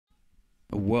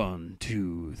1,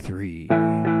 2, 3.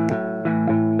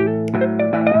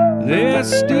 They're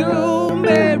still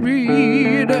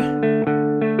married.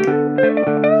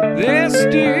 They're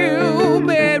still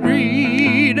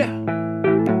married.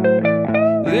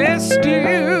 They're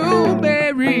still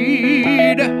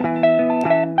married.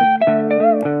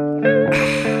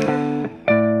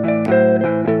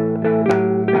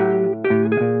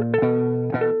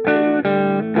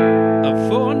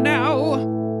 For now.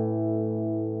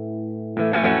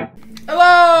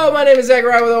 Hello, my name is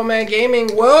Zachariah with Old Man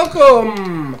Gaming.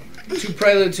 Welcome to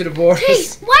Prelude to Divorce. Hey,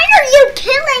 why are you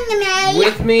killing me?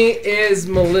 With me is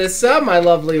Melissa, my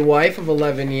lovely wife of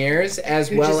 11 years,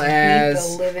 as well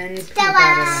as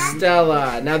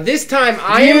Stella. Now this time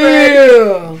I am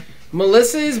red,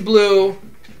 Melissa is blue,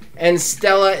 and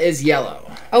Stella is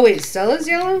yellow. Oh wait, Stella's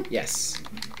yellow? Yes.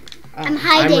 I'm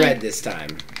hiding. I'm red this time.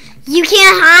 You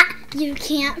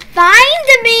can't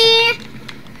find me.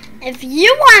 If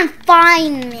you want to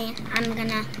find me, I'm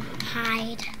gonna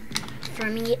hide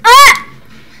from you. Ah!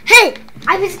 Hey,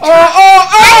 I was. Dad,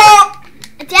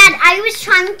 I was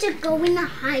trying to go in a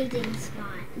hiding spot.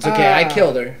 It's okay. I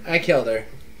killed her.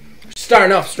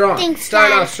 Starting off strong. Thanks,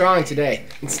 Starting Dad. off strong today.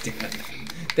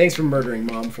 Thanks for murdering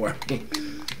Mom for me.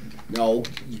 No,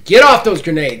 get off those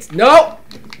grenades. No.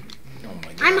 Oh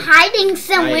my God. I'm hiding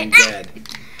somewhere. I am dead.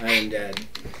 I am dead.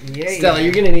 Yeah, Stella,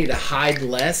 you're gonna need to hide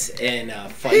less and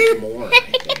fight more. I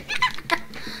think.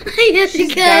 I just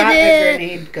She's got a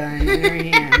grenade gun in her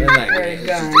hand. They're not Or a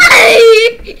grenades.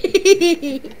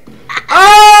 gun.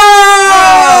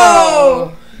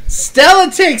 Oh!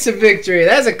 Stella takes a victory.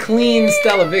 That's a clean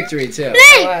Stella victory too.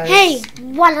 Hey,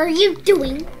 what are you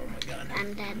doing? Oh my God.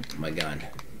 I'm dead. Oh my God.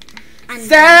 I'm Say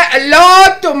dead.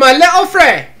 hello to my little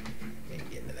friend. Can't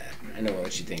get into that. I know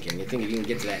what you're thinking. You think you can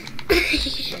get to that?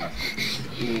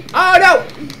 Oh no!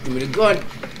 Give me the gun.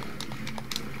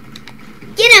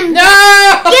 Get him!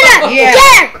 No! Get her! Yeah.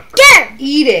 Get her! Get her!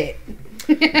 Eat it.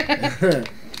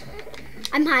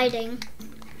 I'm hiding.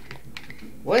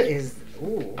 What is?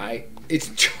 Ooh.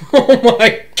 It's. Oh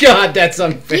my God, that's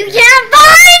unfair. You can't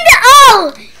find!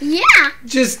 Oh! Yeah!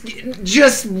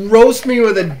 Just roast me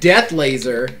with a death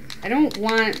laser. I don't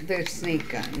want the snake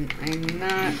gun. I'm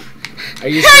not. Are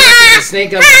you sure the snake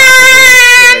gun?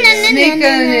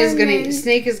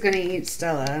 Snake is gonna eat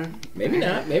Stella. Maybe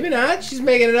not. Maybe not. She's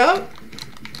making it up.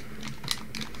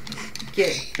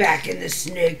 Get back in the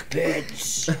snake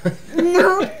pits.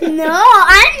 No, I'm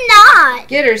not.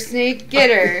 Get her, snake.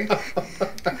 Get her.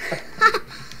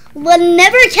 Will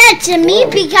never catch me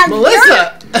because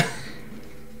Melissa.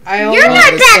 you're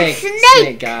not that snake.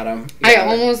 Snake got him. I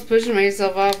almost pushed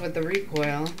myself off with the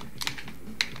recoil.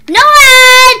 No,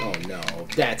 Oh no,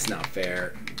 that's not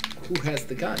fair. Who has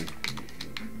the gun?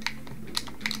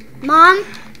 Mom.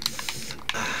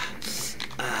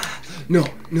 No.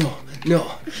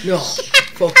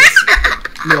 Focus.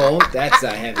 No, that's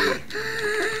a heavy.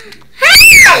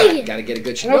 Hey! Gotta get a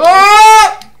good shot.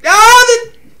 Oh!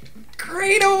 The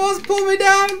crate almost pulled me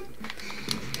down.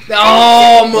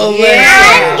 Oh,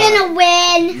 Melissa. I'm gonna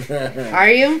win. Are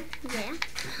you? Yeah.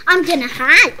 I'm gonna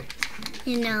hide.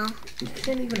 You know. You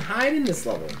can't even hide in this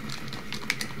level.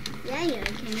 Yeah, you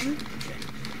can.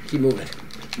 Keep moving.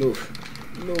 Move.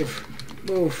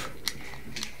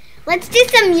 Let's do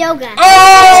some yoga.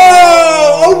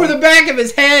 Oh! Over the back of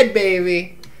his head,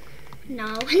 baby.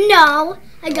 No.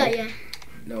 I got you.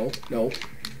 No.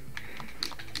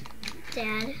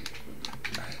 Dad.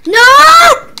 No!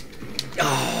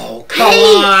 Oh, come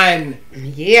on.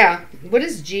 Yeah. What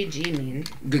does GG mean?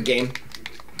 Good game.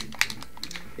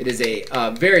 It is a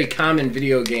very common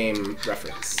video game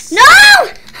reference.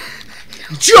 No!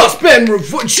 Just been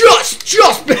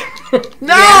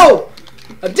No!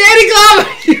 A Danny Glover!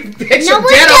 You bitch, No I'm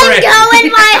one dead can already. go in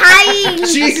my hiding.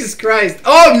 Jesus Christ.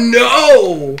 Oh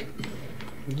no!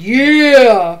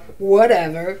 Yeah.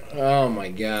 Whatever. Oh my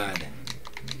God.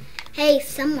 Hey,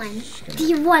 someone. Do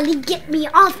you want to get me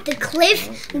off the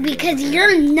cliff? Because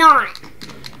you're not.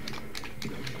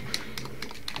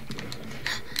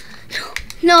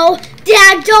 No,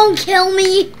 Dad, don't kill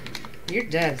me. You're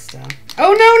dead, Stella.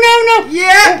 Oh no!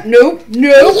 Yeah! Nope.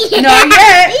 Yeah. Not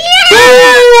yet.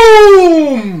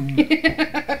 Boom!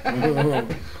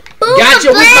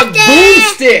 Gotcha with the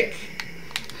boomstick!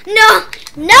 No,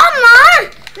 Mom! The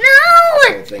No!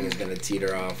 whole thing is gonna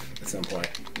teeter off at some point.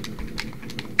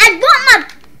 I want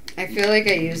my... I feel like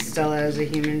I used Stella as a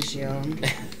human shield.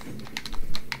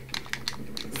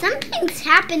 Something's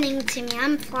happening to me.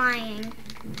 I'm flying.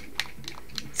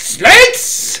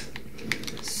 Snakes!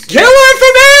 Kill her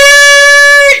for me!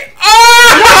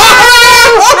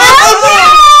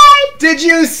 Oh! Did Did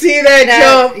you see that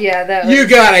jump? Yeah, that was... You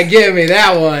gotta give me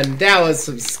that one. That was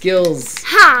some skills.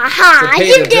 Ha ha! to I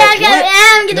pay can the do bill. it.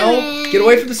 I'm gonna No, win. get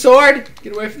away from the sword.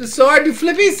 Get away from the sword. Do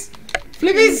flippies.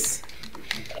 Flippies.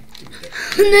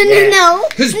 No.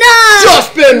 Has No.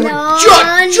 just been No,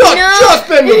 just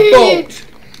been no. revoked.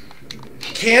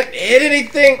 Can't hit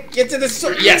anything. Get to the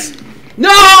sword. Yes.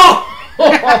 No.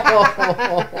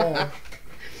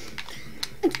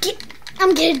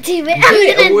 I'm gonna do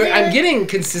it. I'm getting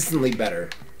consistently better.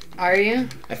 Are you?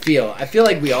 I feel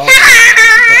like we all.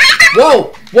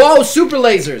 Whoa! Super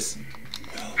lasers.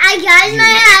 I got in my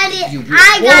hiding.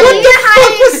 What your the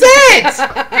fuck was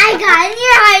that? I got in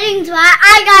your hiding spot.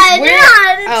 I got in your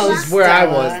hiding Oh, This spot. is where I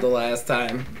Stella. was the last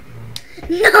time.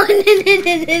 No.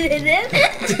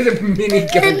 Did a mini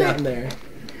gun down there.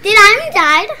 Did I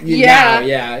died? Yeah.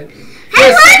 Yeah. Hey,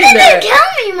 why did they kill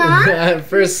me, Mom?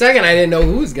 For a second, I didn't know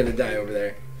who was gonna die over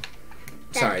there.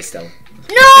 Sorry, Stella.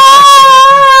 No!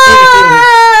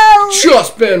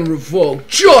 Just been revoked.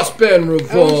 Just been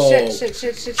revoked. Oh,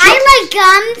 shit. I like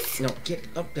guns. No, get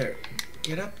up there.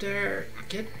 Get up there.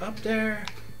 Get up there.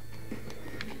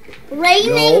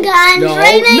 Raining guns. No.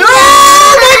 Raining No!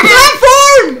 guns. My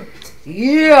platform!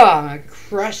 Yeah, I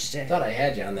crushed it. I thought I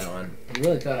had you on that one. I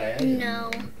really thought I had you.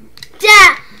 No.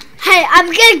 Dad, hey, I'm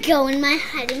gonna go in my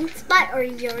hiding spot or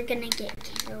you're gonna get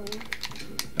killed.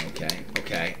 Okay.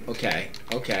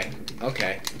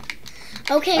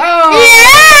 Okay. Oh.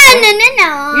 Yeah,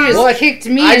 no. You just What? kicked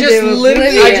me I into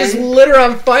just lit her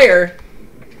on fire.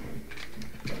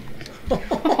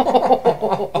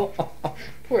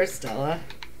 Poor Stella.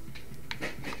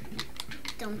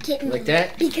 Don't get me. Like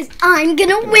that? Because I'm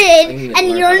gonna I win need to and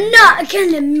work you're on not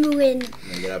gonna win.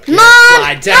 Get up here. Mom!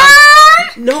 Slide down.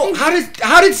 Mom! No,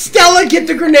 how did Stella get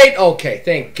the grenade? Okay,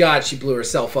 thank God she blew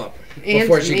herself up And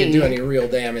before she me. could do any real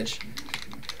damage.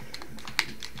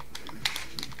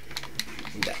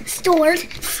 Sword.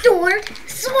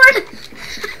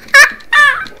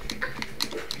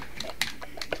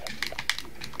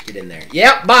 Get in there.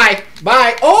 Yep, bye.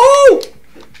 Oh!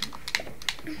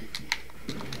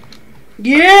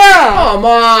 Yeah! Come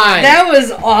on! That was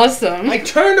awesome. I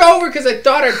turned over because I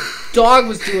thought our dog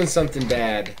was doing something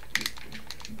bad.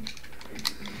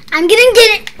 I'm gonna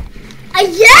get it.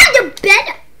 Yeah, the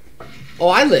bed. Oh,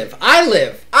 I live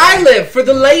for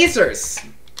the lasers.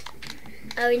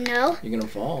 Oh no. You're gonna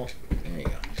fall. There you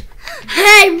go.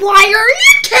 Hey, why are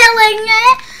you killing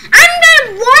it? I'm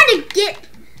gonna want to get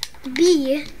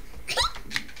B.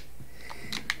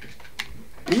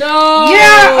 No!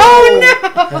 Yeah! Oh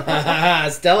no!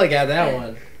 Stella got that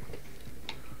one.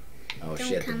 Oh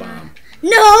shit, the come bomb.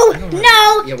 No.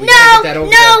 Yeah, we gotta get that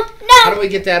over How do we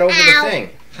get that over Ow. the thing?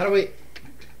 How do we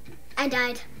I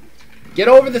died. get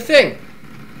over the thing?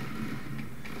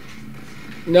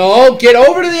 No, get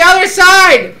over to the other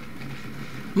side!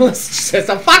 Melissa just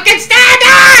a fucking stand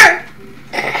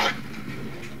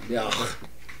there! Ugh.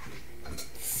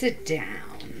 Sit down.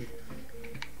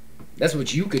 That's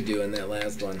what you could do in that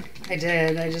last one. I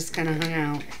did. I just kind of hung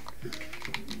out.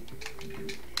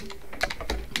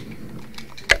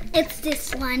 It's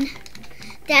this one.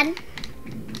 Dad.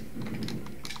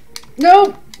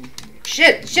 Nope.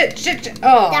 Shit.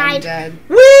 Oh, I'm Died. dead.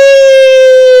 Whee!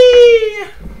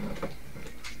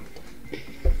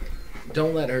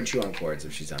 Don't let her chew on cords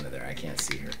if she's under there. I can't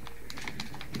see her.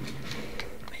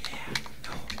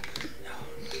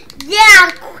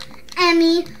 Yeah,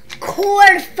 Emmy.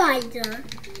 Cord fighter.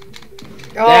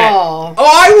 Oh. Oh,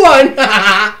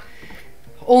 I won!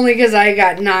 Only because I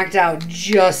got knocked out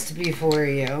just before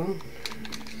you.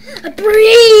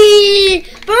 Bree!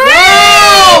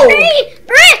 No! Bree!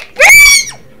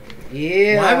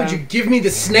 Yeah. Why would you give me the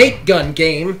snake gun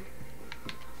game?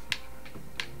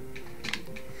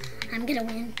 I'm gonna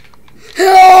win.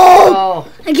 Oh!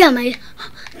 Oh, I got my.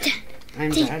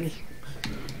 I'm dead.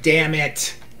 Damn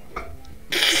it.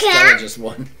 Stella just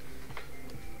won.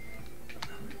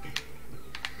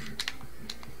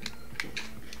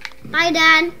 Bye,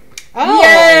 Dad. Oh.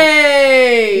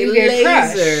 Yay! You get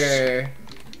Laser.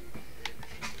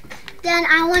 Dad,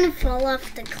 I want to fall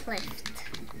off the cliff.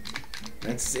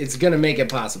 It's gonna make it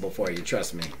possible for you,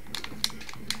 trust me.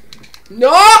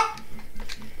 No!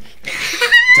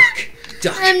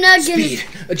 Duck. I'm not gonna- Speed,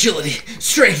 agility,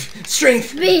 strength.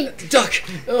 Speed. Duck.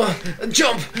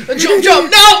 Jump. No!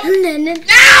 No.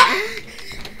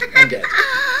 I'm dead.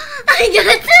 I got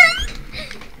it.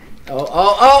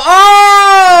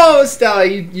 Oh! Stella,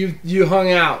 you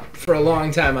hung out for a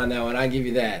long time on that one. I'll give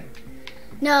you that.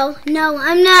 No,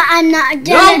 I'm not No,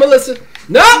 gonna. Melissa.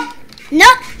 No!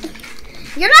 Nope.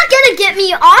 You're not gonna get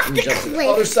me off the Jump to the cliff.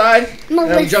 other side. And I'm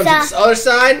Melissa. jumping to this other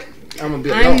side. I'm gonna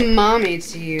be I'm mommy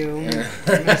to you,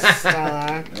 Miss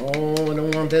Stella. Oh, I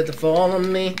don't want that to fall on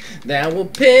me. That will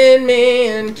pin me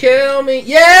and kill me.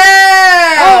 Yeah!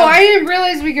 Oh, I didn't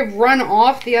realize we could run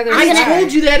off the other side. I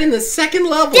told you that in the second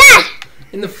level. Yeah!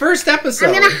 In the first episode.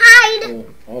 I'm gonna hide.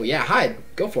 Oh, yeah, hide.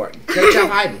 Go for it. Great job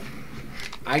hiding.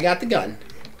 I got the gun.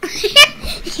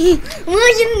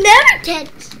 Well, you never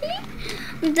catch me.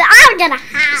 I'm gonna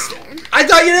hide. I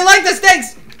thought you didn't like the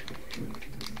snakes.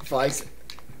 Flies.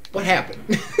 What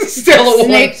happened? Stella won.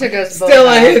 Snake took us both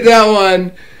Stella out. hit that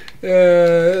one.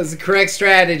 That was the correct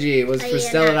strategy. It was for yeah,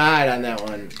 Stella no. to hide on that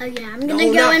one. Oh yeah, I'm No, gonna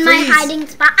go not in my freeze. hiding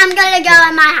spot. I'm gonna go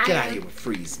in my hiding. Get out of here with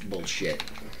freeze bullshit.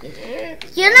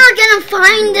 You're not gonna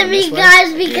find going me, this way? guys,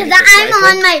 You because gonna get this I'm rifle?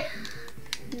 on my.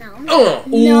 No. Oh,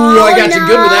 ooh, No, I got you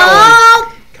good with that one.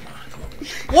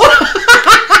 What?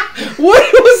 What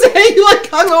was that? You like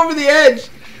hung over the edge.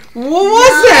 What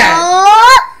was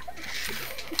that?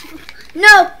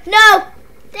 No,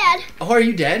 Dad. Oh, are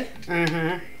you dead?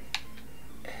 Uh-huh.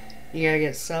 You gotta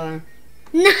get Stella.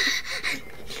 No.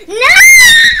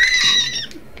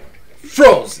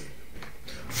 Frozen.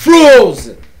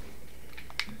 Frozen.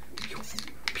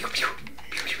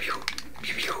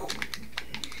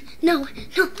 No.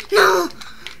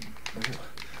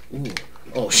 Ooh.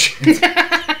 Oh shit.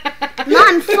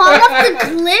 Mom, fall off the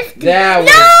cliff. That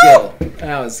was skill.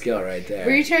 That was skill right there.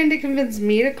 Were you trying to convince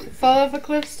me to fall off a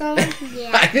cliff, Stella? I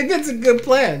Yeah. think that's a good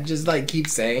plan. Just like keep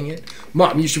saying it.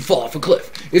 Mom, you should fall off a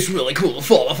cliff. It's really cool to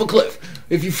fall off a cliff.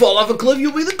 If you fall off a cliff,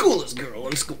 you'll be the coolest girl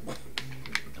in school. Oh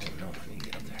no, I need to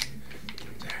get up there. Get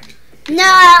up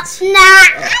there. No.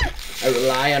 I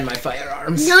rely on my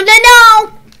firearms. No.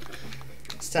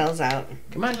 Stella's out.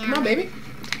 Come on, baby.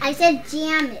 I said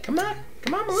jam it. Come on,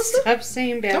 Melissa. Stop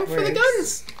saying bad Come words. for the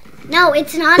guns. No,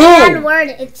 it's not a Boom. bad word.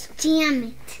 It's jam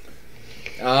it.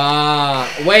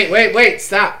 Wait,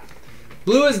 stop.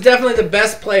 Blue is definitely the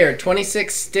best player.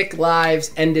 26 stick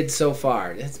lives ended so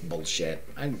far. That's bullshit.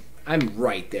 I'm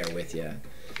right there with you.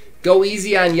 Go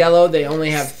easy on yellow. They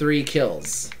only have 3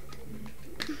 kills.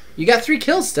 You got 3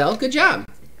 kills, Stell. Good job.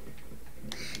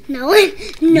 No.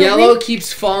 Yellow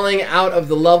keeps falling out of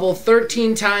the level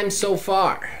 13 times so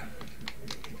far.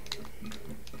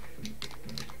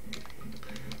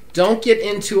 Don't get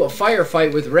into a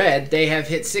firefight with red. They have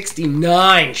hit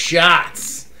 69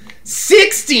 shots.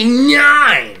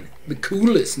 69! The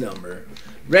coolest number.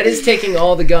 Red is taking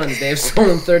all the guns. They have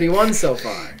stolen 31 so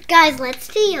far. Guys, let's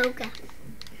do yoga.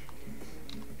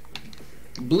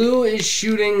 Blue is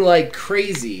shooting like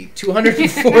crazy.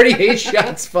 248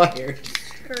 shots fired.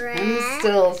 I'm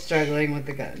still struggling with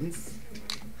the guns.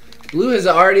 Blue has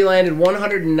already landed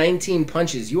 119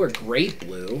 punches. You are great,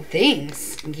 Blue.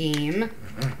 Thanks, game.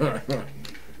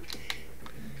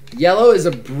 Yellow is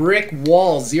a brick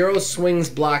wall. 0 swings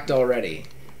blocked already.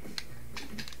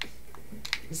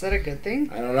 Is that a good thing?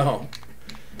 I don't know.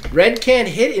 Red can't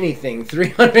hit anything.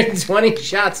 320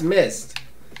 shots missed.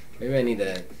 Maybe I need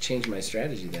to change my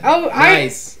strategy then. Oh,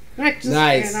 nice. Nice.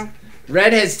 Nice.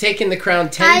 Red has taken the crown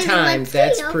 10 Guys, times.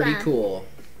 let's That's do pretty yoga. cool.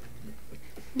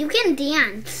 You can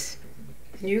dance.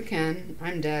 You can.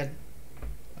 I'm dead.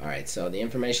 Alright, so the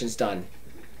information's done.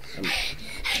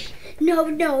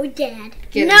 No, Dad.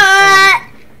 Get him, No.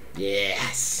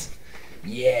 Yes.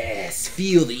 Yes.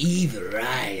 Feel the evil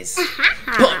rise.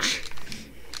 Uh-huh. Punch.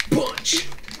 Punch.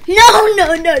 No.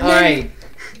 Alright.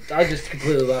 I just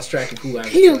completely lost track of who I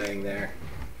was No. playing there.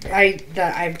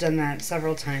 I've done that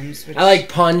several times. Which I like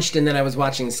punched, and then I was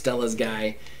watching Stella's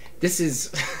guy. This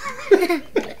is.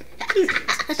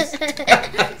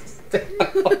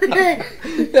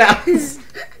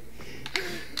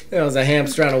 that was a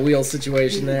hamster on a wheel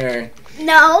situation there.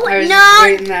 No. I was just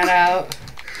waiting that out.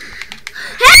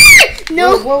 Hey!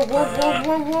 No. Whoa,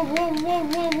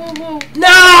 whoa.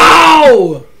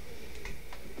 No!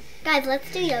 Guys,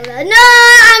 let's do yoga. No,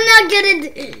 I'm not gonna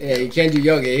do. Yeah, you can't do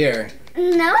yoga here.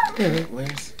 No.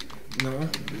 Where's? No.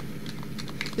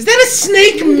 Is that a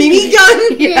snake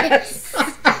minigun? Yes.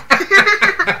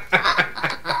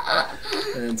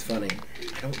 That's funny.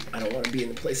 I don't want to be in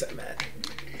the place I'm at.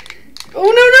 Oh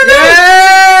no.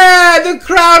 Yeah, the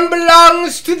crown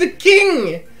belongs to the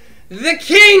king. The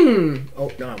king. Oh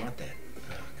no, I want that.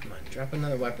 Oh, come on, drop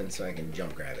another weapon so I can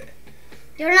jump grab it.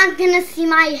 You're not gonna see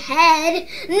my head.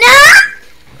 No.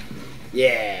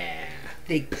 Yeah.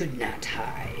 They could not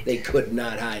hide. They could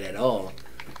not hide at all.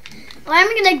 Well,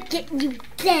 I'm gonna get you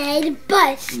dead,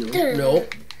 Buster. No.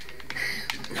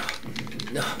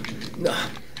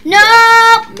 No.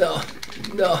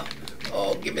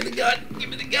 Oh, give me the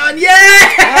gun.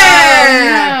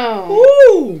 Yeah! Oh,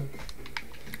 Woo!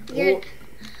 You're-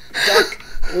 Duck.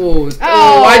 Oh,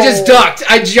 I just ducked.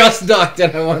 I just ducked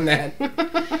and I won that.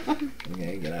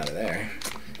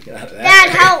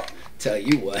 Tell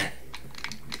you what.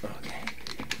 Okay.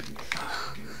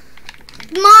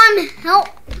 Mom, help.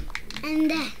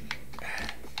 And then.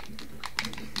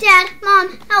 Dad,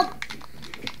 Mom, help.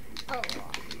 Oh.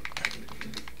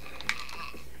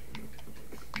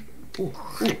 Ooh,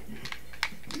 ooh.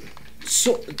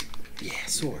 Sword. Yeah,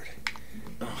 sword.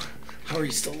 Oh, how are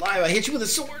you still alive? I hit you with a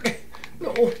sword.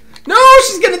 No. No,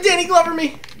 she's gonna Danny Glover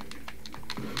me.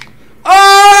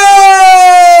 Oh!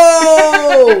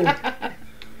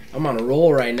 I'm on a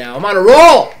roll right now. I'm on a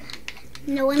roll.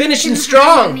 No one Finishing can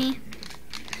strong. hide me.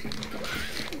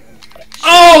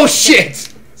 Oh,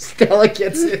 shit. Stella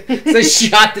gets it. So I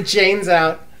shot the chains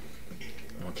out.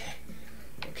 Okay.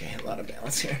 Okay, a lot of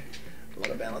balance here. A lot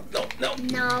of balance. No, no.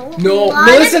 No. No, Lot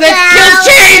Melissa, of that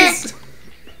kills chains!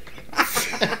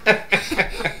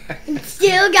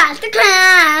 Still got the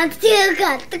crown. Still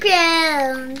got the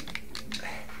crown.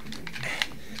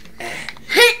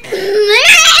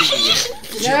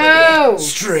 No!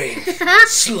 Strength.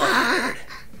 Slide.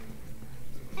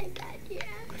 I got you.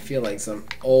 I feel like some...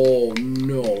 Oh,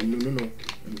 no. No.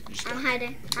 I'm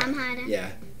hiding. I'm hiding.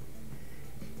 Yeah.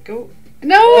 Go.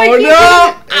 No, Oh, I can't.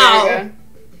 no! There we Ow! go.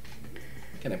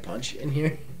 Can I punch in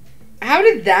here? How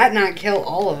did that not kill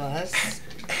all of us?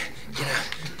 Get out.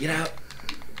 Get out.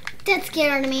 That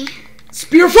scared me.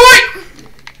 Spear fight!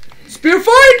 Spear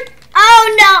fight!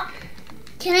 Oh no!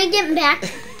 Can I get back?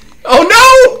 Oh,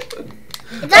 no!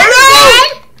 Is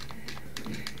that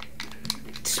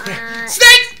Spear.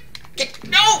 Snakes!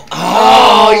 No!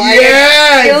 Oh, I got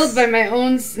yes! Killed by my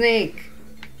own snake.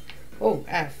 Oh,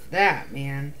 F that,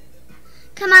 man.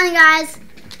 Come on, guys.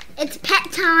 It's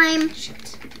pet time.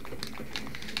 Shit.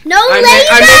 No I made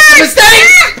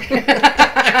the mistake!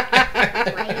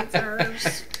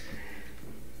 lasers!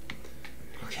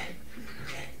 Okay.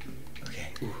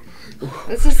 Ooh.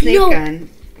 That's a snake No. gun.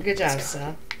 Good job,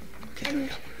 Steph.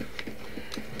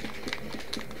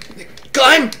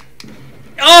 Climb!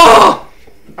 Oh!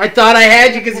 I thought I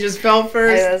had you because you just fell I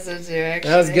first. thought so too, actually.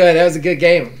 That was good. That was a good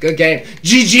game. Good game.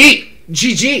 GG!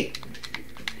 GG!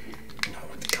 No,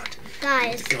 the gun.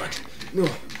 Guys, The gun.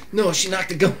 No, she knocked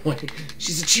the gun away.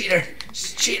 She's a cheater.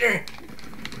 She's a cheater.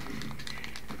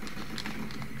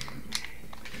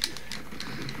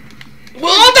 We'll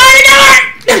all die together!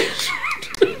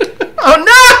 Oh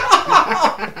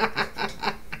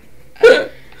no!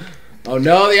 Oh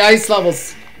no, the ice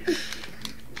levels.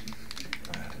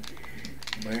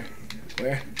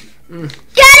 Where?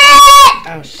 get it!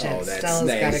 Oh shit, Oh, that's Stella's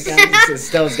snakes. got a gun.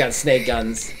 Stella's got snake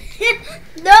guns.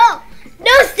 No!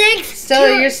 No snakes!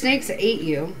 Stella, your snakes ate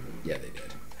you. Yeah, they did.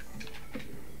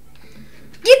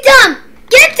 Get them!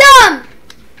 Get them!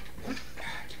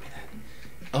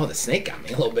 Oh, the snake got me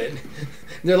a little bit.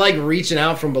 They're like reaching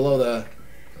out from below the...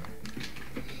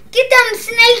 Get them,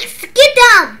 snakes! Get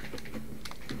them!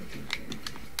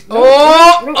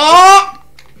 Oh!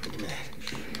 Give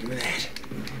me that.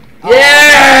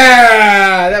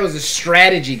 Yeah! That was a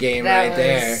strategy game right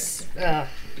there.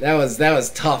 That was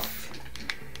tough.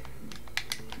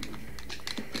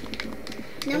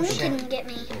 No one can get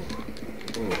me.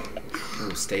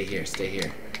 Ooh, stay here.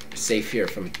 You're safe here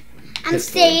from... I'm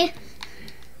pistol. safe.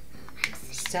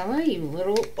 Stella, you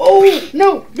little... Oh!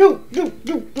 No!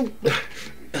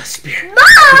 Spear. Mom!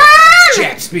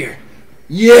 Jab spear.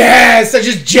 Yes! I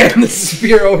just jammed the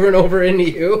spear over and over into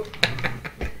you.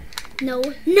 No!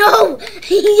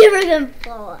 You're gonna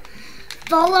fall.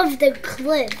 Fall off the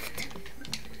cliff.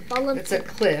 Fall off, It's a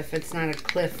cliff. It's not a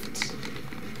cliff.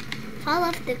 fall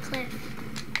off the cliff.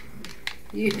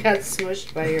 You got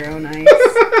smushed by your own ice.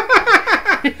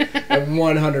 I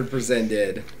 100%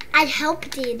 did. I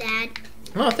helped you, Dad.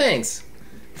 Oh, thanks.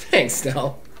 Thanks,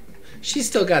 Stell. She's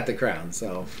still got the crown,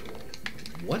 so...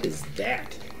 What is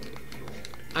that?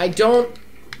 I don't...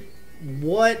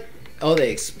 What? Oh, they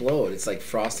explode. It's like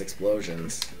frost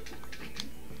explosions.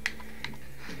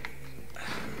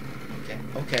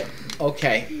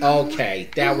 Okay.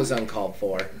 That was uncalled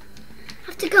for. I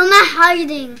have to go my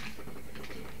hiding.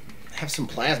 Have some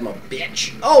plasma,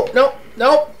 bitch. Oh, no.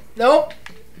 Oh,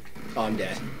 I'm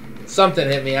dead. Something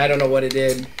hit me. I don't know what it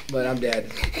did, but I'm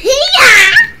dead.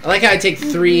 Yeah! I like how I take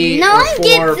 3 No or one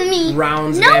 4 gets me.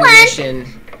 rounds No of one.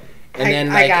 ammunition, and then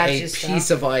I like got a you, Steph. piece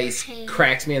of ice Okay.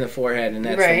 cracks me in the forehead, and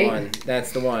that's the Right. one.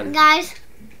 That's the one. Guys,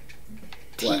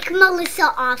 What? take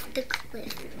Melissa off the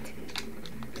cliff.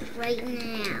 Right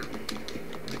now.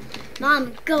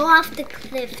 Mom, go off the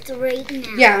cliff right now.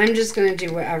 Yeah, I'm just gonna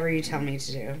do whatever you tell me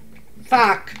to do.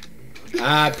 Fuck.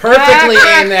 Perfectly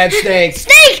aimed that snake.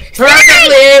 Snake!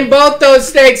 Perfectly aimed both those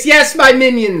snakes. Yes, my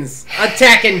minions.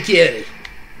 Attack and kill.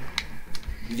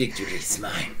 Victory is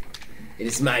mine. It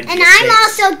is mine. And dear I'm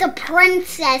snakes. also the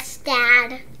princess,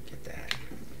 Dad. Get that.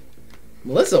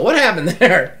 Melissa, what happened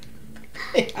there?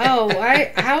 Oh,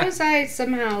 how was I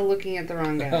somehow looking at the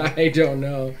wrong guy? I don't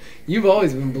know. You've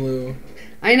always been blue.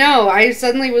 I know. I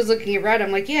suddenly was looking at red.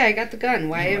 I'm like, yeah, I got the gun.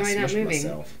 Why am I not smushed moving?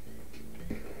 myself.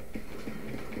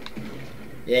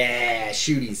 Yeah,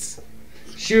 shooties.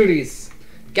 Shooties.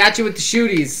 Got you with the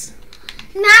shooties.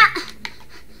 Not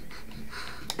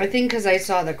I think because I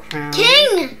saw the crown.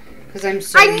 King. Because I'm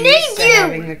so I used need to you.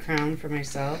 having the crown for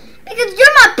myself. Because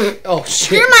you're my Oh,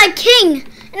 shit. you're my king,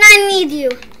 and I need you.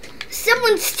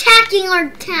 Someone's attacking our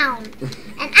town, and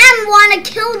I want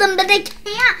to kill them, but they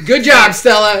can't. Good job,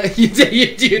 Stella. You did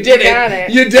it. got it.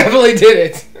 You definitely did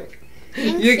it.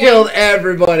 Thanks, You Dad. killed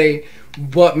everybody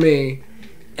but me.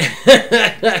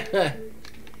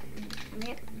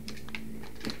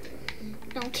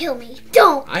 Don't kill me.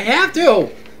 Don't. I have to.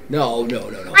 No. I'm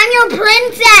your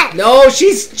princess. No,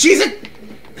 she's a...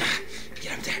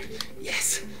 Get up there.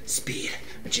 Yes. Speed,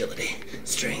 agility,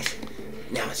 strength.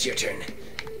 Now it's your turn.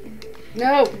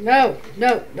 No. Ooh,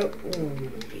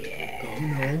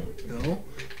 yeah.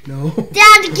 No.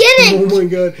 Dad, get it. Oh my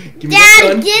god. Give me Dad,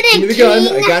 the gun. get it, Give me the gun.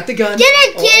 King. I got the gun. Get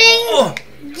it, King. Oh.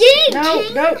 Get it,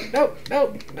 King. No.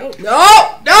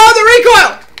 No, the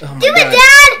recoil. Oh my Do god. it,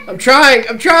 Dad. I'm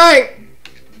trying.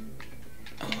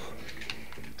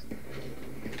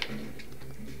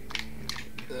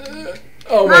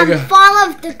 Oh my Mom, god. fall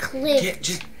off the cliff.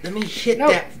 Just let me hit No.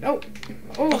 that Oh,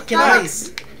 fucking fuck.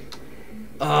 ice.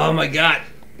 Oh my god.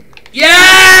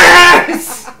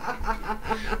 Yes!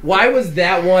 Why was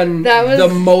that one That was- the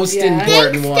most yeah.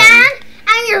 important Thanks, one? Dad.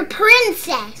 I'm your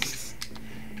princess.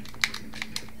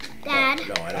 Dad.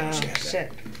 No, I don't want you to Oh, have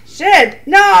that. shit.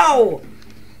 No!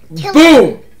 Kill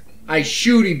Boom! I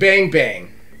shooty bang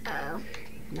bang. Oh.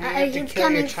 Now I have to He's kill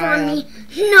your coming for child. me.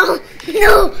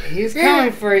 No. He's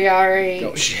coming for you, Ari.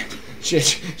 Oh shit.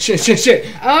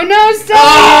 Oh no, Stella!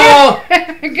 Oh!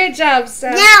 Good job,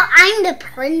 Stella. Now I'm the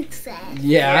princess.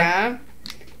 Yeah. Yeah.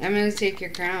 I'm gonna take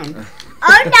your crown.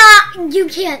 Oh no, you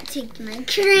can't take my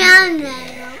crown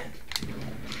now.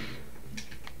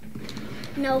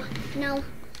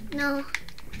 No.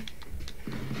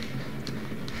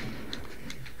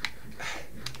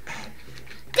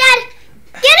 Dad,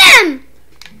 get him!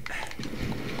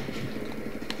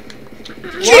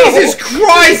 Jesus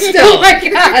Christ, Oh Stella! my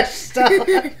gosh,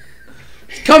 Stella.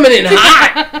 It's coming in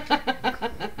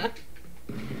hot!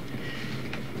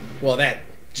 Well, that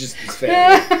just was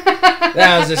failure.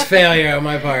 That was just failure on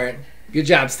my part. Good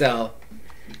job, Stella.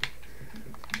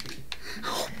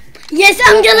 Yes,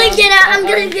 I'm gonna get it. I'm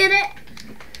gonna get it.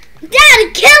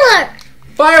 Dad, kill her!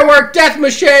 Firework death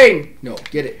machine! No,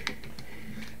 get it.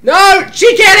 No,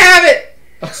 she can't have it!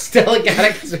 Oh, Stella got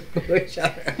it because we blew each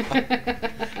other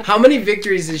up. How many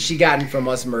victories has she gotten from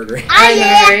us murdering? I know,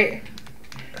 Yeah. right?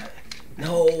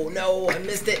 No, I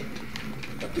missed it.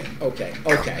 Okay.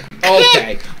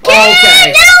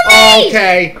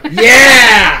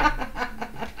 Yeah!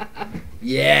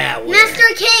 Yeah, winner.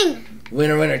 Master King,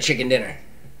 Winner, chicken dinner.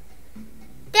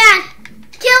 Dad,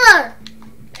 kill her!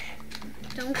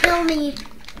 Don't kill me.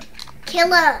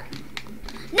 Kill her.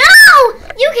 No!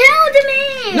 You killed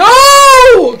me!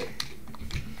 No!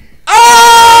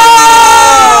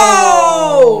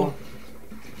 Oh!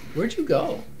 Where'd you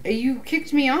go? You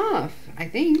kicked me off, I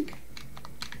think.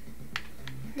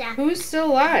 Yeah. Who's still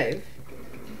alive?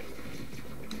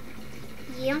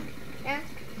 Yeah.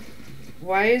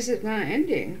 Why is it not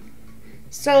ending?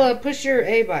 Stella, push your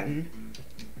A button.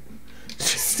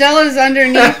 Stella's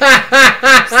underneath.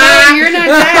 Stella, you're not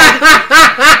dead.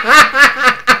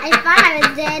 I thought I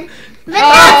was dead. But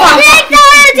Oh.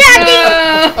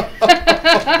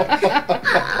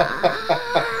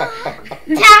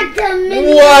 attacked him.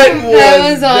 What was That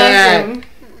was that? awesome.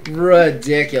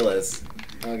 Ridiculous.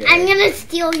 Okay. I'm gonna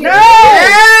steal your. No!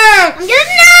 Yeah! I'm gonna.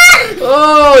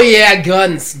 Oh yeah,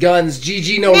 guns.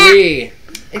 GG no re.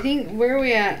 I think, where are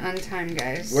we at on time,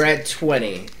 guys? We're at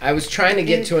 20. I was trying to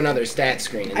get to another stat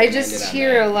screen. And I then just ended on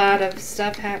hear that. a lot of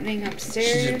stuff happening upstairs.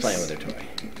 She's just playing with her toy.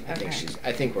 Okay.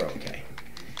 I think we're okay.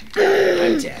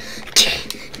 I'm dead.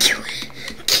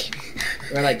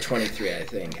 We're at like 23, I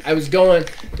think. I was going.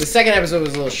 The second episode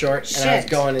was a little short, and I was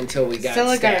Shit. going until we got.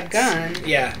 Stella got a stats. gun.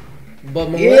 Yeah, but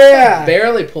Melissa Yeah.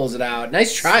 barely pulls it out.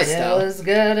 Nice try, Stella. Stella's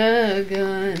got a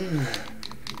gun.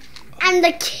 I'm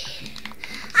the king.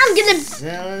 I'm gonna.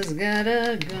 Stella's got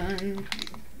a gun.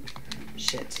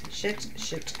 Shit.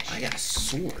 I got a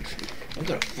sword. I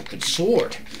got a fucking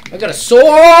sword. I got a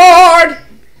sword.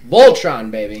 Voltron,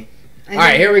 baby. All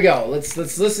right, here we go. Let's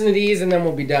listen to these and then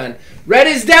we'll be done. Red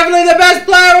is definitely the best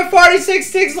player with 46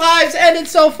 sticks lives ended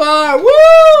so far. Woo!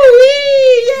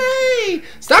 Yay!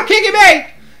 Stop kicking me!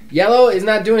 Yellow is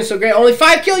not doing so great. Only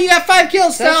 5 kills. You got 5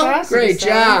 kills, That's Stella. awesome, Great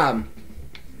Stella. job.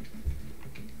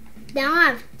 Now I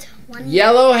have 20.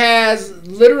 Yellow has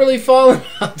literally fallen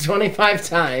out 25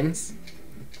 times.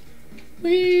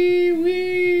 Wee,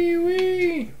 wee,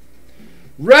 wee.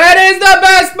 Red is the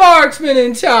best marksman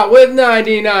in town with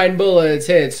 99 bullets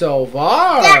hit so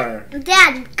far.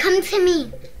 Dad, come to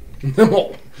me.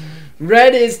 No.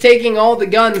 Red is taking all the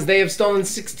guns. They have stolen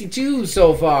 62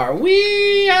 so far.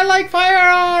 Wee! I like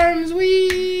firearms.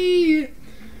 Wee!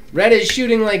 Red is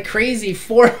shooting like crazy.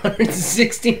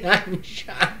 469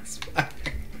 shots fired.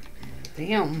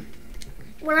 Damn.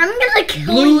 Well, I'm gonna kill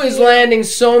Blue you. is landing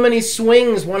so many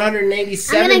swings.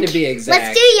 187 to be exact.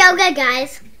 Let's do yoga,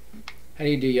 guys. How do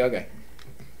you do yoga?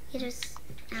 You just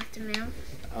have to move.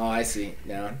 Oh, I see.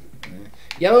 Down.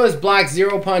 Yellow has blocked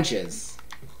 0 punches.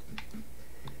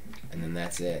 And then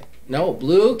that's it. No,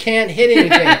 blue can't hit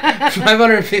anything.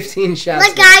 515 shots.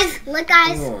 Look, guys. Look,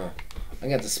 guys. Oh, I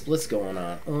got the splits going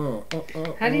on.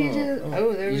 How do you do?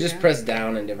 Oh, there we You go. just press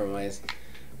down in different ways.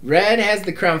 Red has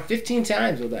the crown 15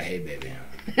 times with a hey baby.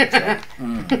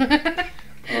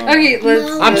 Okay,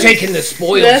 let's. I'm let's- taking the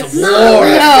spoils that's- of war.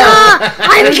 No.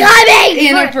 I'm coming.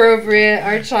 Inappropriate.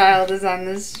 Our child is on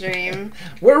this stream.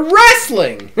 We're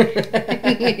wrestling.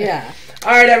 Yeah.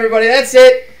 All right, everybody, that's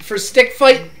it for Stick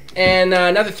Fight and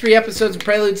another 3 episodes of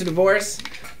Prelude to Divorce.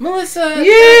 Melissa,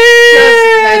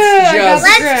 that's just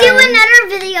Let's do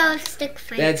another video of stick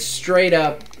fight. that's straight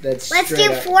up. That's Let's straight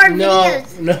do up. 4 No,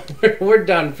 videos. no, we're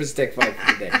done for Stick Fight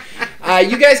for today.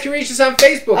 You guys can reach us on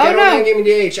Facebook at no. Old Man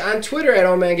Gaming DH, on Twitter at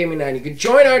Old Man Gaming 9. You can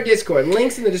join our Discord.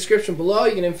 Links in the description below.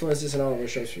 You can influence us in all of our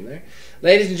shows from there.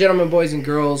 Ladies and gentlemen, boys and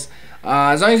girls,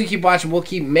 as long as you keep watching, we'll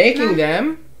keep making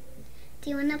them. Do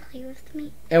you want to play with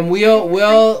me? And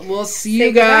we'll see you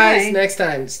Say guys goodbye. next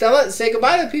time. Stella, say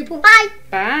goodbye to people. Bye.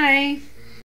 Bye.